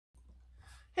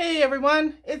Hey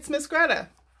everyone, it's Miss Greta.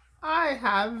 I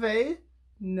have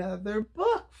another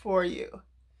book for you.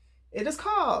 It is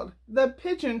called The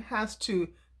Pigeon Has to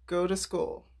Go to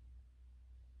School.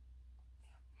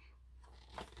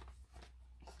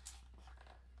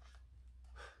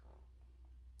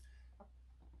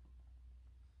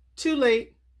 Too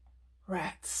late,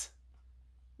 rats.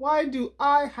 Why do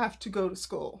I have to go to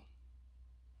school?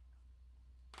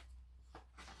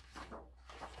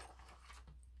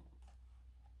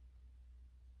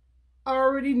 I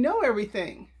already know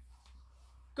everything.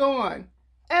 Go on,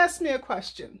 ask me a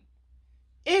question.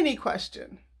 Any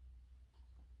question.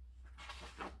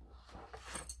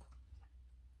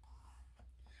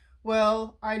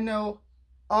 Well, I know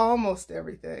almost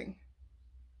everything.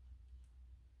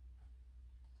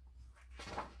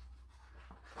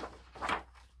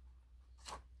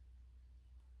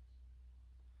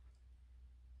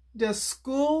 Does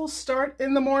school start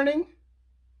in the morning?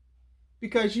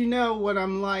 Because you know what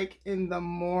I'm like in the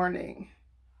morning.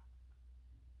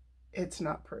 It's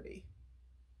not pretty.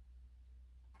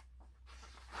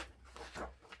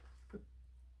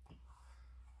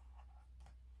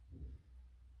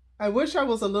 I wish I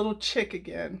was a little chick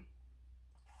again.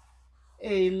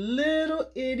 A little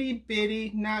itty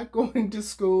bitty, not going to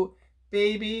school,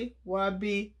 baby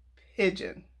wobby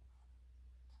pigeon.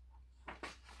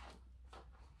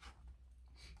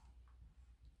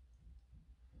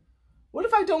 What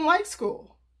if I don't like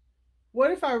school?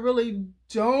 What if I really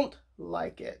don't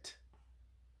like it?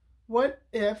 What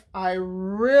if I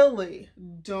really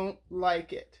don't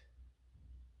like it?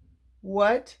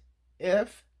 What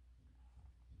if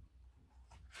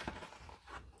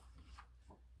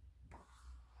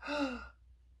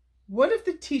what if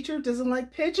the teacher doesn't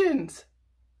like pigeons?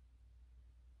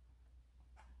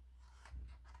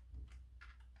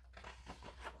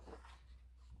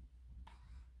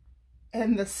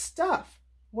 And the stuff.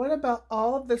 What about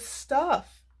all of the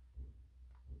stuff?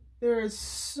 There is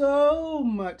so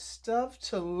much stuff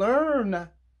to learn.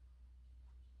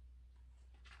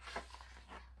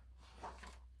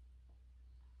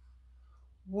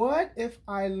 What if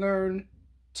I learn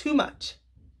too much?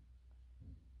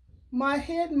 My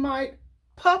head might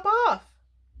pop off.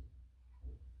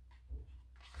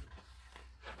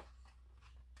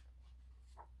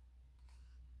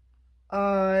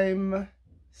 I'm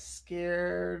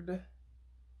scared.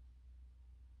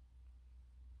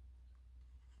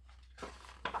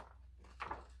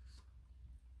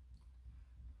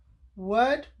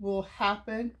 What will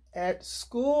happen at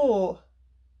school?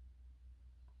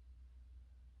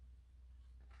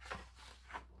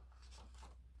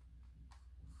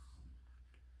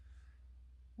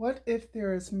 What if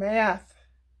there is math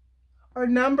or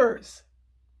numbers?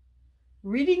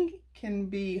 Reading can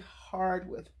be hard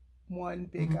with one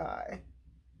big eye.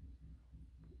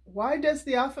 Why does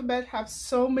the alphabet have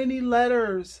so many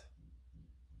letters?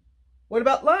 What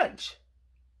about lunch?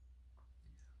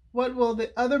 What will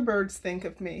the other birds think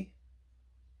of me?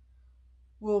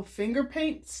 Will finger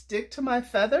paint stick to my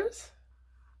feathers?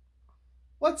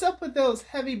 What's up with those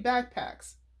heavy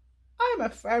backpacks? I'm a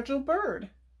fragile bird.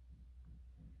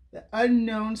 The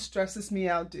unknown stresses me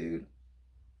out, dude.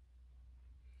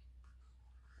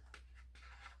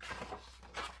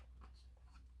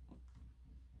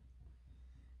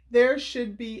 There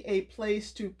should be a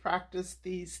place to practice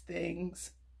these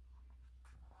things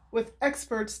with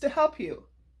experts to help you,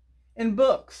 in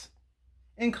books,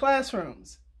 in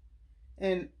classrooms,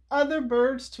 and other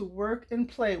birds to work and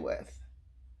play with.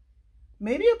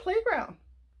 Maybe a playground.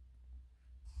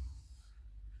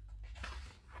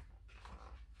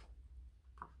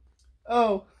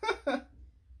 Oh,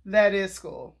 that is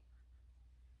school.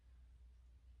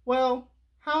 Well,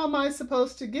 how am I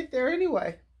supposed to get there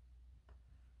anyway?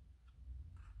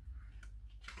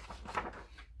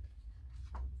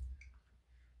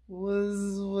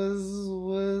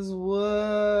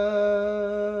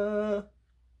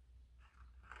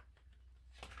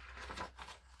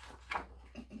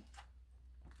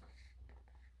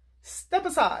 Step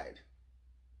aside.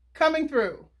 Coming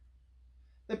through.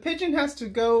 The pigeon has to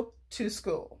go to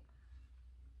school.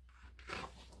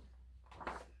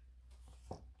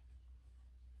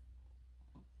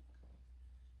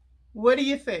 What do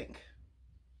you think?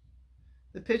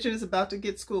 The pigeon is about to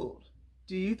get schooled.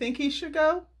 Do you think he should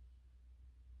go?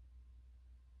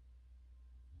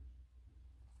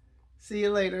 See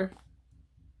you later.